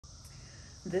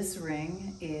This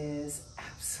ring is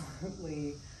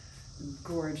absolutely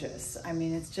gorgeous. I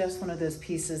mean, it's just one of those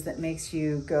pieces that makes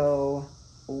you go,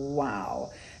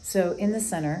 wow. So in the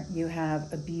center, you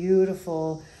have a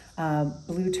beautiful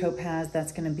blue topaz.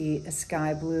 That's going to be a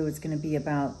sky blue. It's going to be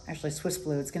about, actually Swiss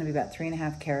blue, it's going to be about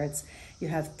 3.5 carats. You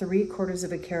have 3/4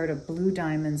 of a carat of blue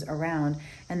diamonds around,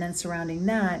 and then surrounding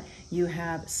that, you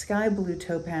have sky blue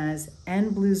topaz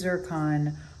and blue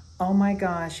zircon. Oh my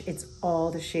gosh, it's all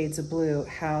the shades of blue.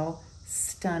 How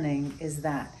stunning is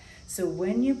that? So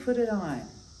when you put it on,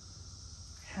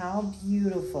 how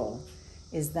beautiful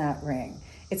is that ring?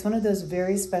 It's one of those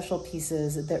very special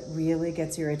pieces that really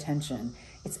gets your attention.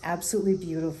 It's absolutely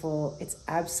beautiful, it's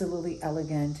absolutely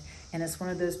elegant, and it's one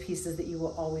of those pieces that you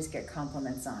will always get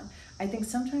compliments on. I think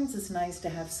sometimes it's nice to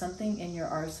have something in your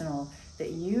arsenal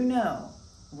that you know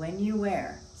when you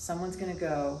wear, someone's gonna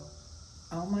go,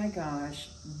 oh my gosh,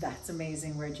 that's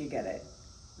amazing, where'd you get it?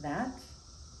 That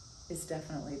is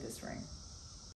definitely this ring.